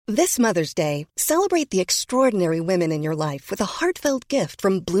This Mother's Day, celebrate the extraordinary women in your life with a heartfelt gift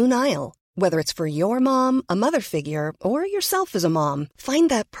from Blue Nile. Whether it's for your mom, a mother figure, or yourself as a mom, find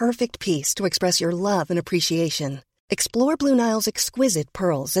that perfect piece to express your love and appreciation. Explore Blue Nile's exquisite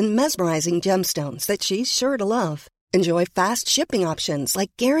pearls and mesmerizing gemstones that she's sure to love. Enjoy fast shipping options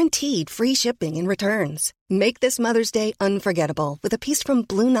like guaranteed free shipping and returns. Make this Mother's Day unforgettable with a piece from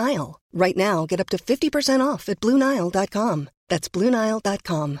Blue Nile. Right now, get up to 50% off at BlueNile.com. That's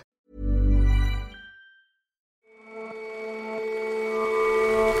BlueNile.com.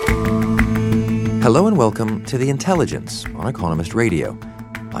 Hello and welcome to The Intelligence on Economist Radio.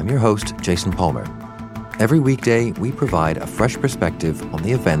 I'm your host, Jason Palmer. Every weekday, we provide a fresh perspective on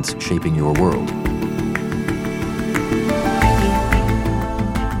the events shaping your world.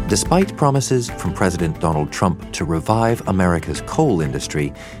 Despite promises from President Donald Trump to revive America's coal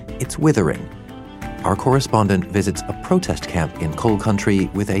industry, it's withering. Our correspondent visits a protest camp in coal country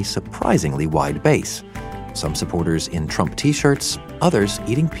with a surprisingly wide base. Some supporters in Trump t-shirts, others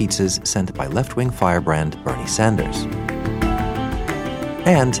eating pizzas sent by left-wing firebrand Bernie Sanders.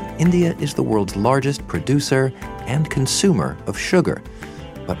 And India is the world's largest producer and consumer of sugar.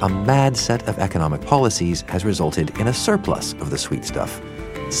 But a mad set of economic policies has resulted in a surplus of the sweet stuff.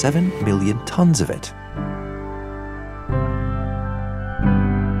 7 million tons of it.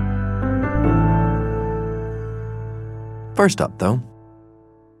 First up, though.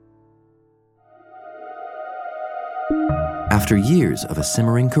 After years of a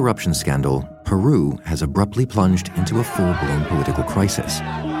simmering corruption scandal, Peru has abruptly plunged into a full-blown political crisis.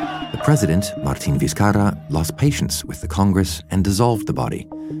 The president, Martin Vizcarra, lost patience with the Congress and dissolved the body.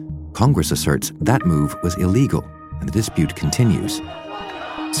 Congress asserts that move was illegal, and the dispute continues.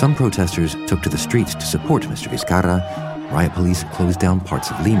 Some protesters took to the streets to support Mr. Vizcarra. Riot police closed down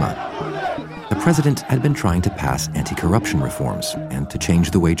parts of Lima. The president had been trying to pass anti-corruption reforms and to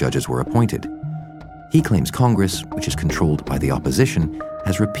change the way judges were appointed. He claims Congress, which is controlled by the opposition,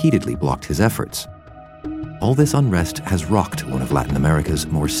 has repeatedly blocked his efforts. All this unrest has rocked one of Latin America's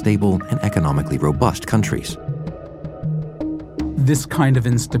more stable and economically robust countries. This kind of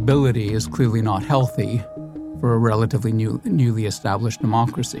instability is clearly not healthy for a relatively newly established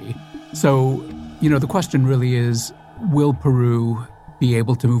democracy. So, the question really is, will Peru be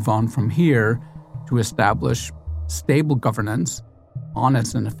able to move on from here to establish stable governance,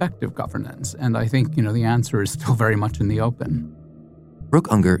 honest and effective governance? And I think, the answer is still very much in the open.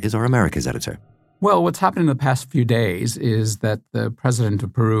 Brooke Unger is our Americas editor. Well, what's happened in the past few days is that the president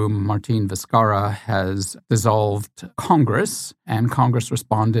of Peru, Martin Vizcarra, has dissolved Congress, and Congress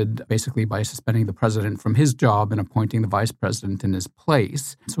responded basically by suspending the president from his job and appointing the vice president in his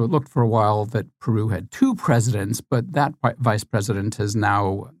place. So it looked for a while that Peru had two presidents, but that vice president has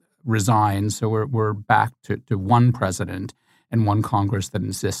now resigned, so we're back to one president and one Congress that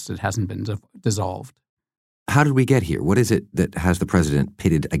insists it hasn't been dissolved. How did we get here? What is it that has the president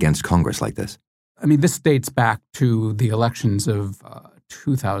pitted against Congress like this? I mean, this dates back to the elections of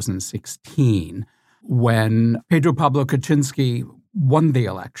 2016, when Pedro Pablo Kuczynski won the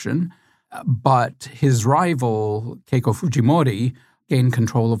election, but his rival, Keiko Fujimori, gained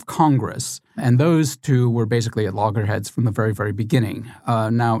control of Congress. And those two were basically at loggerheads from the very, very beginning.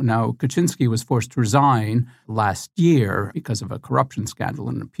 Now, Kuczynski was forced to resign last year because of a corruption scandal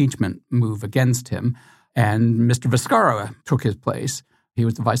and an impeachment move against him. And Mr. Vizcarra took his place. He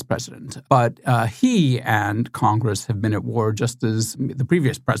was the vice president. But he and Congress have been at war just as the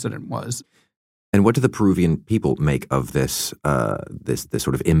previous president was. And what do the Peruvian people make of this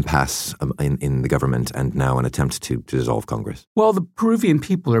sort of impasse in the government and now an attempt to dissolve Congress? Well, the Peruvian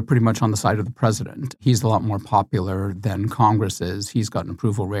people are pretty much on the side of the president. He's a lot more popular than Congress is. He's got an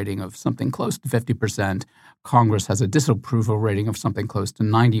approval rating of something close to 50%. Congress has a disapproval rating of something close to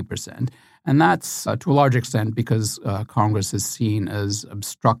 90%. And that's to a large extent because Congress is seen as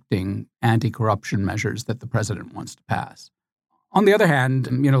obstructing anti-corruption measures that the president wants to pass. On the other hand,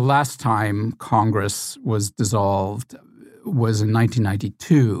 last time Congress was dissolved was in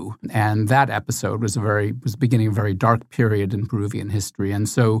 1992, and that episode was beginning a very dark period in Peruvian history. And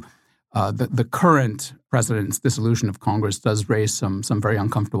so the current president's dissolution of Congress does raise some very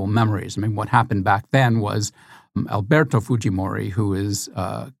uncomfortable memories. I mean, what happened back then was Alberto Fujimori, who is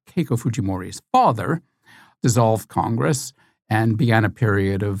Keiko Fujimori's father, dissolved Congress and began a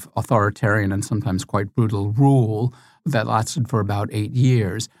period of authoritarian and sometimes quite brutal rule that lasted for about 8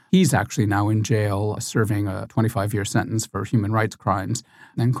 years. He's actually now in jail serving a 25-year sentence for human rights crimes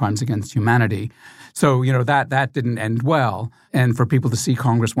and crimes against humanity. So, that didn't end well. And for people to see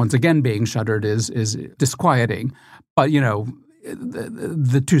Congress once again being shuttered is disquieting. But,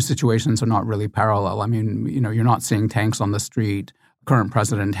 the two situations are not really parallel. I mean, you're not seeing tanks on the street current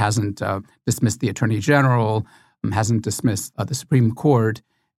president hasn't dismissed the attorney general, hasn't dismissed the Supreme Court,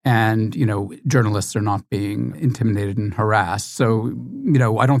 and, journalists are not being intimidated and harassed. So,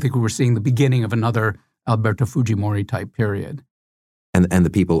 I don't think we were seeing the beginning of another Alberto Fujimori type period. And the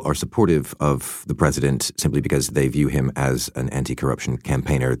people are supportive of the president simply because they view him as an anti-corruption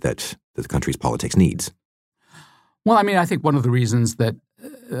campaigner that the country's politics needs. Well, I think one of the reasons that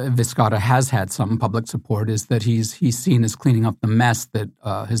Vizcarra has had some public support is that he's seen as cleaning up the mess that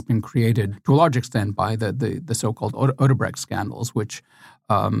has been created to a large extent by the so-called Odebrecht scandals, which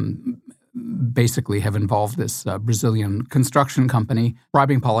basically have involved this Brazilian construction company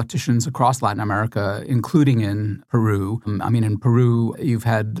bribing politicians across Latin America, including in Peru. In Peru, you've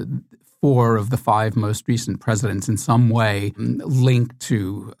had 4 of the 5 most recent presidents in some way linked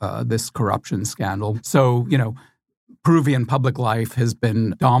to this corruption scandal. So, Peruvian public life has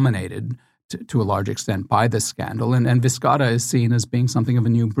been dominated to a large extent by this scandal, and Vizcarra is seen as being something of a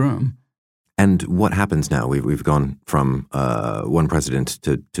new broom. And what happens now? We've gone from one president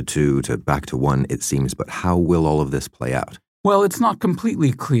to 2 to back to 1, it seems. But how will all of this play out? Well, it's not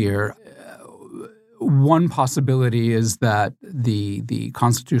completely clear. One possibility is that the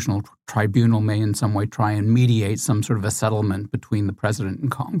Constitutional Tribunal may in some way try and mediate some sort of a settlement between the president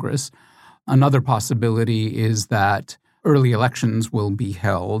and Congress. Another possibility is that early elections will be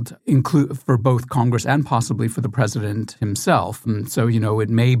held, for both Congress and possibly for the president himself. And so, it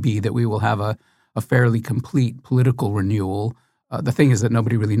may be that we will have a fairly complete political renewal. The thing is that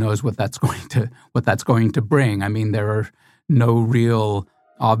nobody really knows what that's going to bring. There are no real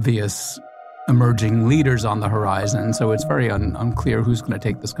obvious emerging leaders on the horizon, so it's very unclear who's going to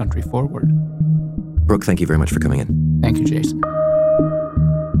take this country forward. Brooke, thank you very much for coming in. Thank you, Jason.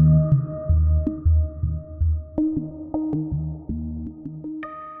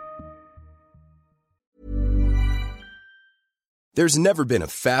 There's never been a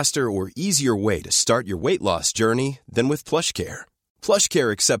faster or easier way to start your weight loss journey than with PlushCare. PlushCare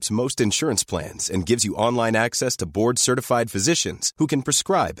accepts most insurance plans and gives you online access to board-certified physicians who can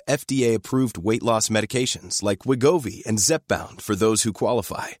prescribe FDA-approved weight loss medications like Wegovy and Zepbound for those who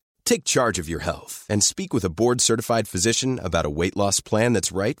qualify. Take charge of your health and speak with a board-certified physician about a weight loss plan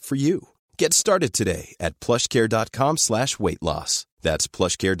that's right for you. Get started today at plushcare.com/weight loss. That's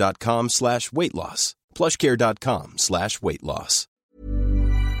plushcare.com/weight loss. plushcare.com/weight loss.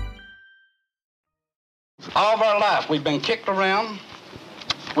 All of our life, we've been kicked around,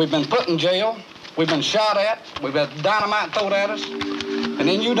 we've been put in jail, we've been shot at, we've had dynamite thrown at us, and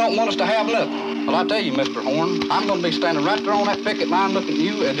then you don't want us to have nothing. Well, I tell you, Mr. Horn, I'm going to be standing right there on that picket line looking at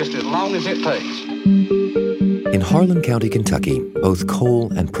you just as long as it takes. In Harlan County, Kentucky, both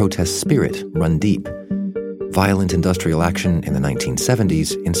coal and protest spirit run deep. Violent industrial action in the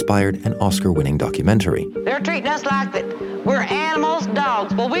 1970s inspired an Oscar-winning documentary. They're treating us like that we're animals,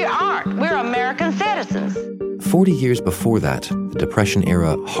 dogs. Well, we aren't. We're American citizens. 40 years before that, the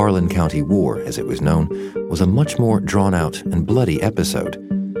Depression-era Harlan County War, as it was known, was a much more drawn-out and bloody episode.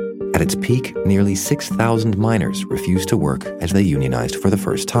 At its peak, nearly 6,000 miners refused to work as they unionized for the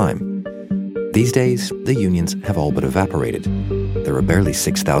first time. These days, the unions have all but evaporated. There are barely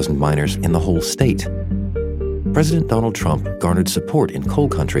 6,000 miners in the whole state. President Donald Trump garnered support in coal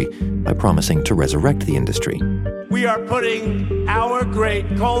country by promising to resurrect the industry. We are putting our great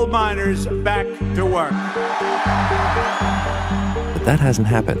coal miners back to work. But that hasn't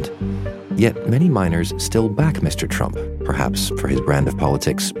happened. Yet many miners still back Mr. Trump, perhaps for his brand of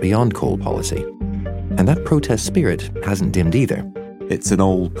politics beyond coal policy. And that protest spirit hasn't dimmed either. It's an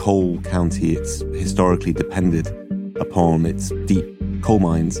old coal county. It's historically depended upon its deep coal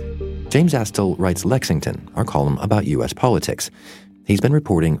mines. James Astle writes Lexington, our column about U.S. politics. He's been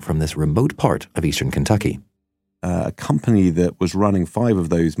reporting from this remote part of eastern Kentucky. A company that was running 5 of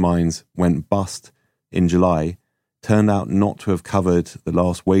those mines went bust in July, turned out not to have covered the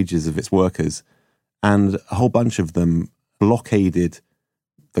last wages of its workers, and a whole bunch of them blockaded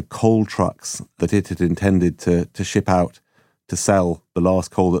the coal trucks that it had intended to ship out to sell the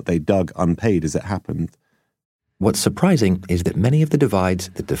last coal that they dug unpaid as it happened. What's surprising is that many of the divides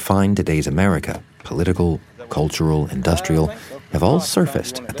that define today's America, political, cultural, industrial, have all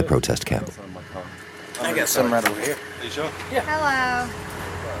surfaced at the protest camp. I got some right over here. Are you sure? Yeah. Hello.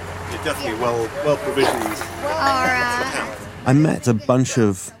 You're definitely well provisioned. All right. I met a bunch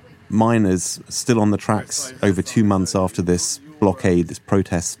of miners still on the tracks over 2 months after this blockade, this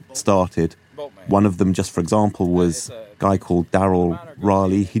protest started. One of them, just for example, was a guy called Darrell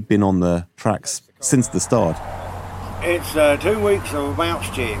Raleigh. He'd been on the tracks since the start. It's 2 weeks of a bounce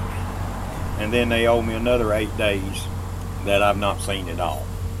check, and then they owe me another 8 days that I've not seen at all.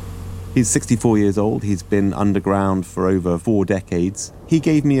 He's 64 years old. He's been underground for over 4 decades. He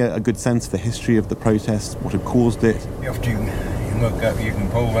gave me a good sense of the history of the protest, what had caused it. If you look up, you can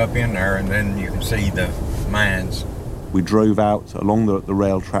pull up in there and then you can see the mines. We drove out along the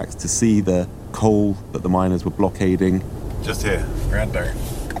rail tracks to see the coal that the miners were blockading. Just here? Right there.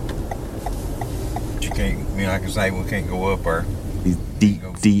 You can't, like I say, we can't go up there. These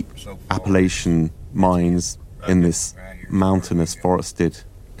deep Appalachian mines in this mountainous, forested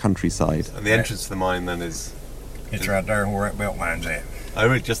countryside. And the entrance to the mine then is... It's right there where that belt line's at. Oh,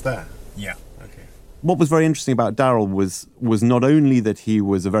 really? Just there? Yeah. Okay. What was very interesting about Darrell was not only that he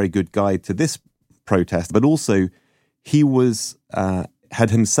was a very good guide to this protest, but also he was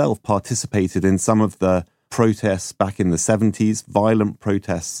had himself participated in some of the protests back in the 70s, violent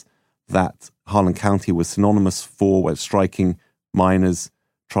protests that Harlan County was synonymous for, where striking miners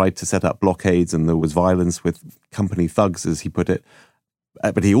tried to set up blockades and there was violence with company thugs, as he put it.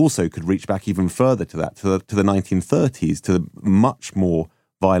 But he also could reach back even further to that, to the 1930s, to the much more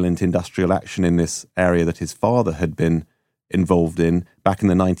violent industrial action in this area that his father had been involved in. Back in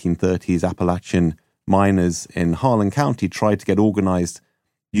the 1930s, Appalachian miners in Harlan County tried to get organized,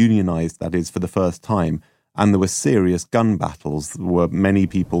 unionized, that is, for the first time. And there were serious gun battles. There were many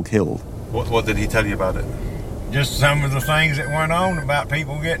people killed. What did he tell you about it? Just some of the things that went on about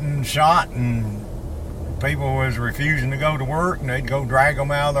people getting shot and people was refusing to go to work, and they'd go drag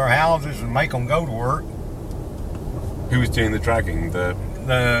them out of their houses and make them go to work. Who was doing the dragging?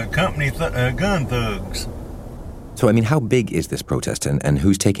 The company gun thugs. So, I mean, how big is this protest and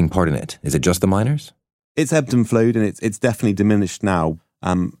who's taking part in it? Is it just the miners? It's ebbed and flowed, and it's definitely diminished now.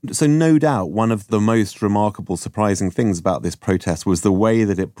 So no doubt one of the most remarkable, surprising things about this protest was the way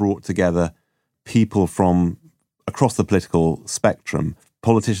that it brought together people from across the political spectrum.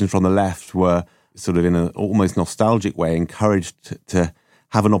 Politicians from the left were sort of in an almost nostalgic way encouraged to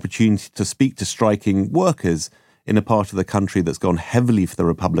have an opportunity to speak to striking workers in a part of the country that's gone heavily for the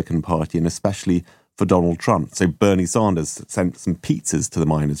Republican Party and especially for Donald Trump. So Bernie Sanders sent some pizzas to the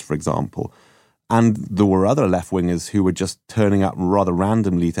miners, for example. And there were other left-wingers who were just turning up rather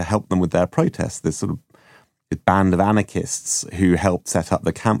randomly to help them with their protests, this sort of band of anarchists who helped set up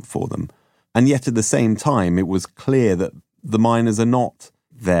the camp for them. And yet at the same time, it was clear that the miners are not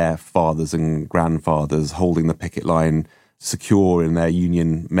their fathers and grandfathers holding the picket line, secure in their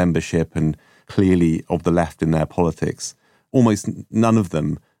union membership and clearly of the left in their politics. Almost none of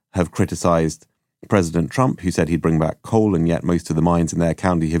them have criticised President Trump, who said he'd bring back coal, and yet most of the mines in their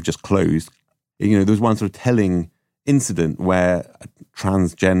county have just closed. You know, there was one sort of telling incident where a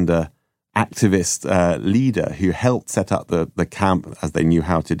transgender activist leader who helped set up the camp as they knew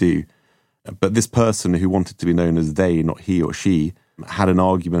how to do, but this person who wanted to be known as they, not he or she, had an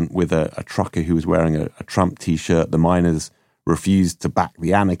argument with a trucker who was wearing a Trump T-shirt. The miners refused to back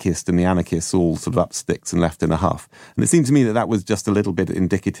the anarchist, and the anarchists all sort of up sticks and left in a huff. And it seemed to me that was just a little bit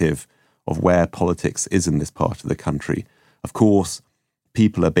indicative of where politics is in this part of the country. Of course,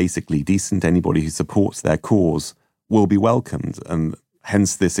 people are basically decent. Anybody who supports their cause will be welcomed, and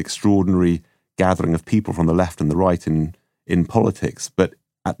hence this extraordinary gathering of people from the left and the right in politics. But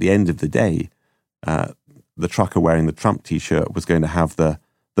at the end of the day, the trucker wearing the Trump T-shirt was going to have the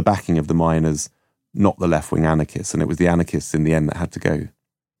backing of the miners, not the left-wing anarchists, and it was the anarchists in the end that had to go.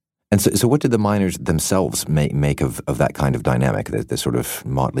 And so what did the miners themselves make of that kind of dynamic, this sort of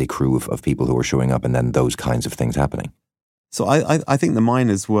motley crew of people who were showing up and then those kinds of things happening? So I think the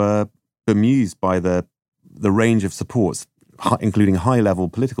miners were bemused by the range of supports, including high-level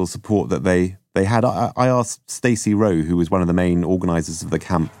political support that they had. I asked Stacey Rowe, who was one of the main organisers of the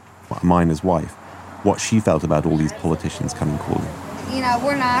camp, a miner's wife, what she felt about all these politicians coming calling. You know,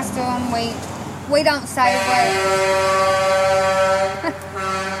 we're nice to them. We don't say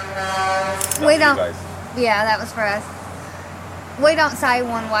we don't. Yeah, that was for us. We don't say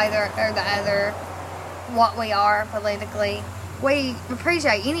one way or the other what we are politically. We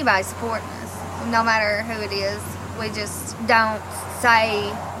appreciate anybody supporting us, no matter who it is. We just don't say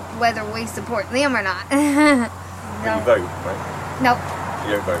whether we support them or not. No. You vote, right? Nope.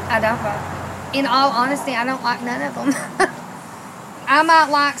 You don't vote? I don't vote. In all honesty, I don't like none of them. I might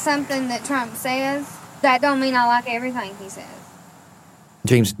like something that Trump says. That don't mean I like everything he says.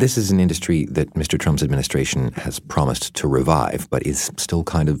 James, this is an industry that Mr. Trump's administration has promised to revive, but is still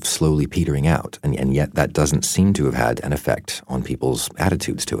kind of slowly petering out, and yet that doesn't seem to have had an effect on people's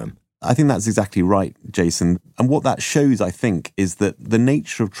attitudes to him. I think that's exactly right, Jason. And what that shows, I think, is that the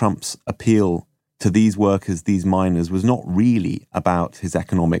nature of Trump's appeal to these workers, these miners, was not really about his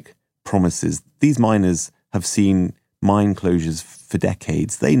economic promises. These miners have seen mine closures for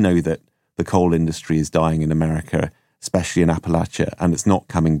decades. They know that the coal industry is dying in America. especially in Appalachia, and it's not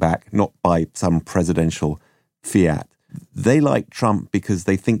coming back, not by some presidential fiat. They like Trump because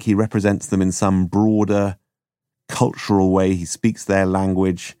they think he represents them in some broader cultural way. He speaks their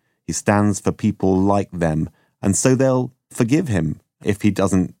language. He stands for people like them. And so they'll forgive him if he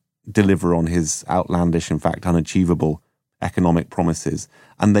doesn't deliver on his outlandish, in fact, unachievable economic promises.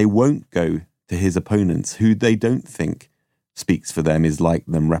 And they won't go to his opponents, who they don't think speaks for them, is like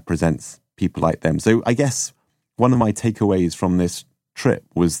them, represents people like them. So I guess one of my takeaways from this trip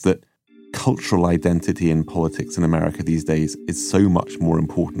was that cultural identity in politics in America these days is so much more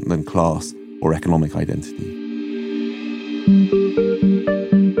important than class or economic identity.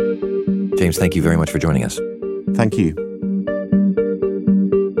 James, thank you very much for joining us. Thank you.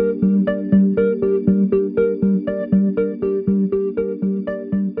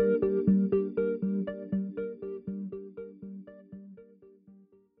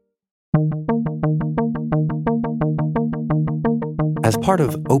 As part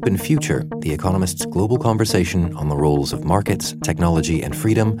of Open Future, The Economist's global conversation on the roles of markets, technology, and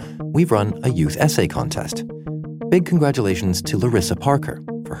freedom, we've run a youth essay contest. Big congratulations to Larissa Parker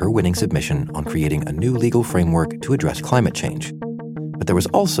for her winning submission on creating a new legal framework to address climate change. But there was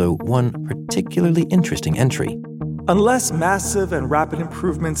also one particularly interesting entry. Unless massive and rapid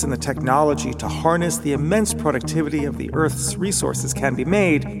improvements in the technology to harness the immense productivity of the Earth's resources can be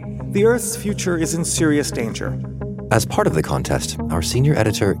made, the Earth's future is in serious danger. As part of the contest, our senior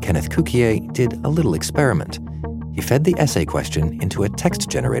editor, Kenneth Cukier, did a little experiment. He fed the essay question into a text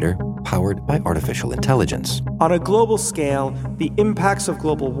generator powered by artificial intelligence. On a global scale, the impacts of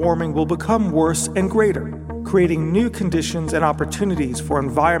global warming will become worse and greater, creating new conditions and opportunities for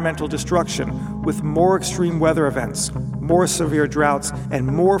environmental destruction with more extreme weather events, more severe droughts, and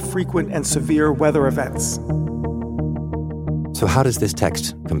more frequent and severe weather events. So how does this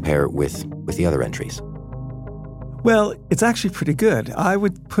text compare with the other entries? Well, it's actually pretty good. I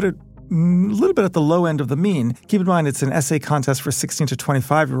would put it a little bit at the low end of the mean. Keep in mind, it's an essay contest for 16 to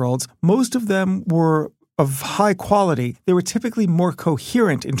 25-year-olds. Most of them were of high quality. They were typically more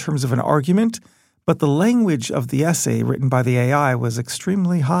coherent in terms of an argument, but the language of the essay written by the AI was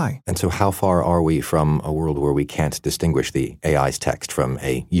extremely high. And so how far are we from a world where we can't distinguish the AI's text from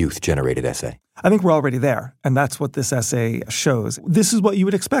a youth-generated essay? I think we're already there, and that's what this essay shows. This is what you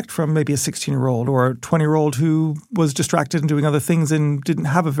would expect from maybe a 16-year-old or a 20-year-old who was distracted and doing other things and didn't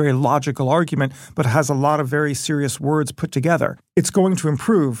have a very logical argument, but has a lot of very serious words put together. It's going to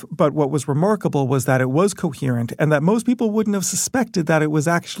improve, but what was remarkable was that it was coherent and that most people wouldn't have suspected that it was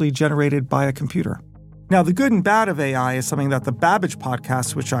actually generated by a computer. Now, the good and bad of AI is something that the Babbage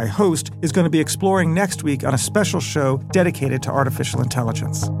podcast, which I host, is going to be exploring next week on a special show dedicated to artificial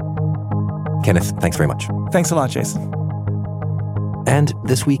intelligence. Kenneth, thanks very much. Thanks a lot, Jason. And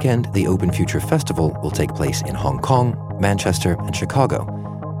this weekend, the Open Future Festival will take place in Hong Kong, Manchester, and Chicago.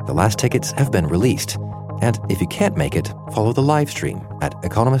 The last tickets have been released. And if you can't make it, follow the live stream at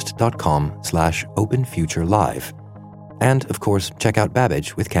economist.com/openfuturelive. And, of course, check out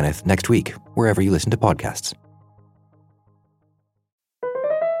Babbage with Kenneth next week, wherever you listen to podcasts.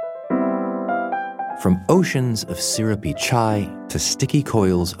 From oceans of syrupy chai to sticky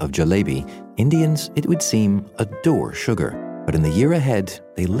coils of jalebi, Indians, it would seem, adore sugar. But in the year ahead,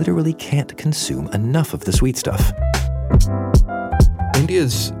 they literally can't consume enough of the sweet stuff.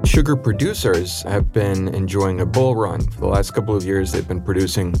 India's sugar producers have been enjoying a bull run. For the last couple of years, they've been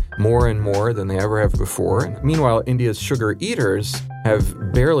producing more and more than they ever have before. Meanwhile, India's sugar eaters have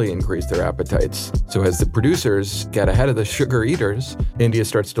barely increased their appetites. So as the producers get ahead of the sugar eaters, India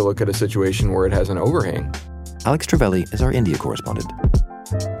starts to look at a situation where it has an overhang. Alex Trevelli is our India correspondent.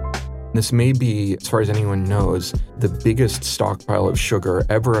 This may be, as far as anyone knows, the biggest stockpile of sugar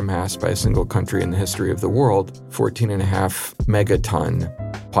ever amassed by a single country in the history of the world, 14.5 megaton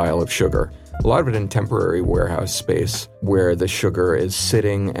pile of sugar. A lot of it in temporary warehouse space where the sugar is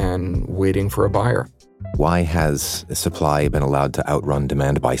sitting and waiting for a buyer. Why has the supply been allowed to outrun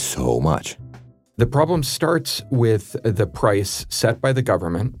demand by so much? The problem starts with the price set by the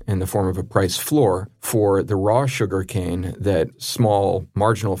government in the form of a price floor for the raw sugar cane that small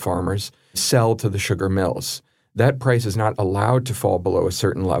marginal farmers sell to the sugar mills. That price is not allowed to fall below a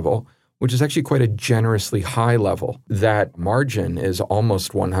certain level, which is actually quite a generously high level. That margin is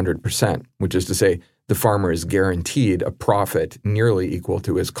almost 100%, which is to say the farmer is guaranteed a profit nearly equal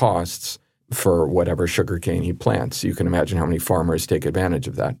to his costs for whatever sugar cane he plants. You can imagine how many farmers take advantage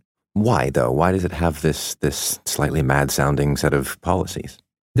of that. Why, though? Why does it have this slightly mad-sounding set of policies?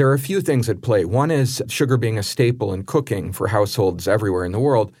 There are a few things at play. One is sugar being a staple in cooking for households everywhere in the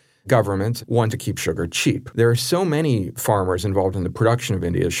world. governments want to keep sugar cheap. There are so many farmers involved in the production of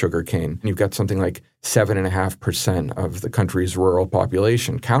India's sugarcane. You've got something like 7.5% of the country's rural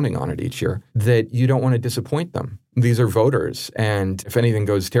population counting on it each year, that you don't want to disappoint them. These are voters, and if anything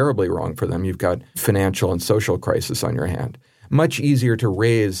goes terribly wrong for them, you've got financial and social crisis on your hand. Much easier to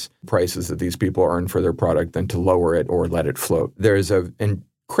raise prices that these people earn for their product than to lower it or let it float. There's an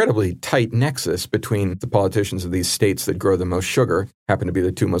incredibly tight nexus between the politicians of these states that grow the most sugar, happen to be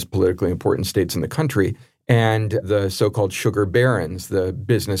the two most politically important states in the country, and the so-called sugar barons, the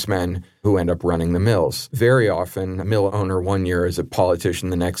businessmen who end up running the mills. Very often, a mill owner one year is a politician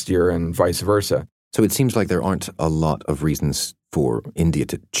the next year and vice versa. So it seems like there aren't a lot of reasons for India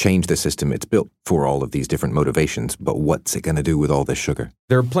to change the system it's built for all of these different motivations. But what's it going to do with all this sugar?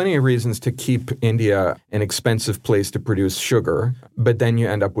 There are plenty of reasons to keep India an expensive place to produce sugar, but then you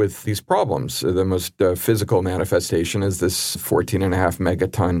end up with these problems. The most physical manifestation is this 14.5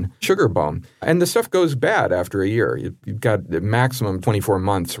 megaton sugar bomb. And the stuff goes bad after a year. You've got the maximum 24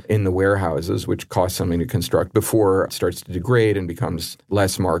 months in the warehouses, which costs something to construct, before it starts to degrade and becomes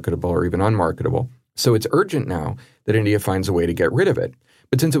less marketable or even unmarketable. So it's urgent now that India finds a way to get rid of it.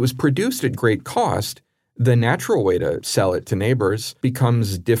 But since it was produced at great cost, the natural way to sell it to neighbors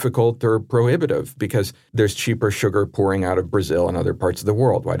becomes difficult or prohibitive because there's cheaper sugar pouring out of Brazil and other parts of the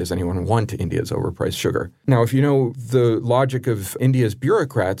world. Why does anyone want India's overpriced sugar? Now, if you know the logic of India's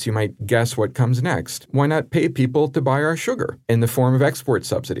bureaucrats, you might guess what comes next. Why not pay people to buy our sugar in the form of export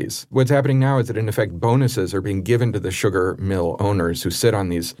subsidies? What's happening now is that, in effect, bonuses are being given to the sugar mill owners who sit on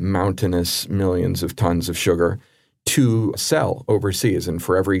these mountainous millions of tons of sugar to sell overseas. And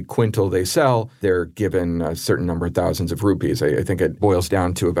for every quintal they sell, they're given a certain number of thousands of rupees. I think it boils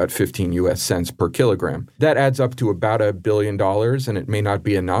down to about 15 US cents per kilogram. That adds up to about $1 billion, and it may not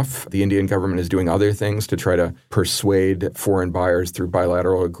be enough. The Indian government is doing other things to try to persuade foreign buyers through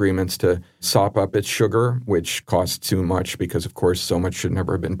bilateral agreements to sop up its sugar, which costs too much because, of course, so much should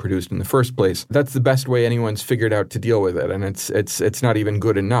never have been produced in the first place. That's the best way anyone's figured out to deal with it, and it's not even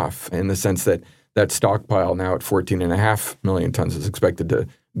good enough in the sense that that stockpile now at 14.5 million tons is expected to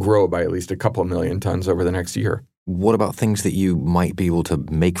grow by at least a couple of million tons over the next year. What about things that you might be able to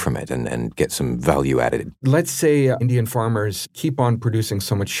make from it and get some value added? Let's say Indian farmers keep on producing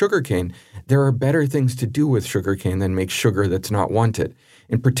so much sugarcane. There are better things to do with sugarcane than make sugar that's not wanted.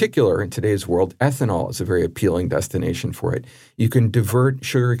 In particular, in today's world, ethanol is a very appealing destination for it. You can divert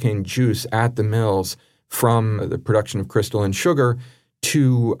sugarcane juice at the mills from the production of crystalline sugar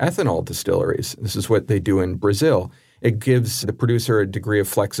to ethanol distilleries. This is what they do in Brazil. It gives the producer a degree of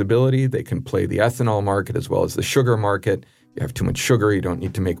flexibility. They can play the ethanol market as well as the sugar market. If you have too much sugar, you don't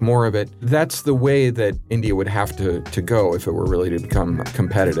need to make more of it. That's the way that India would have to go if it were really to become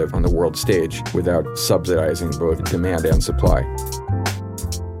competitive on the world stage without subsidizing both demand and supply.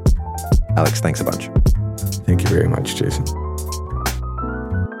 Alex, thanks a bunch. Thank you very much, Jason.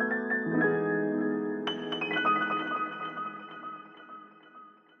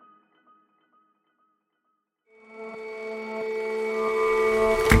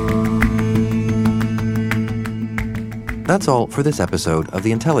 That's all for this episode of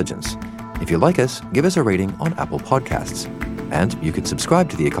The Intelligence. If you like us, give us a rating on Apple Podcasts. And you can subscribe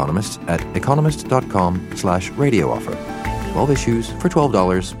to The Economist at economist.com/radio offer. 12 issues for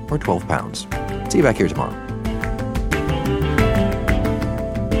 $12 or £12. See you back here tomorrow.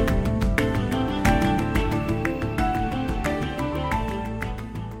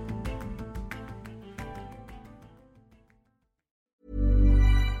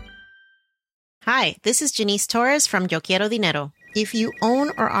 Hi, this is Janice Torres from Yo Quiero Dinero. If you own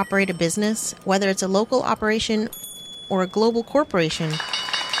or operate a business, whether it's a local operation or a global corporation,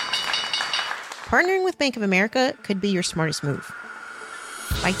 partnering with Bank of America could be your smartest move.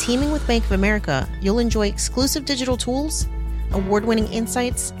 By teaming with Bank of America, you'll enjoy exclusive digital tools, award-winning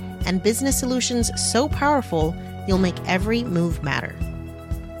insights, and business solutions so powerful, you'll make every move matter.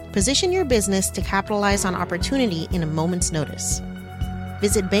 Position your business to capitalize on opportunity in a moment's notice.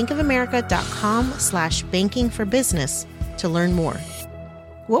 Visit bankofamerica.com/bankingforbusiness to learn more.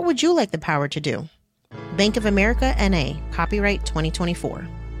 What would you like the power to do? Bank of America, N.A., copyright 2024.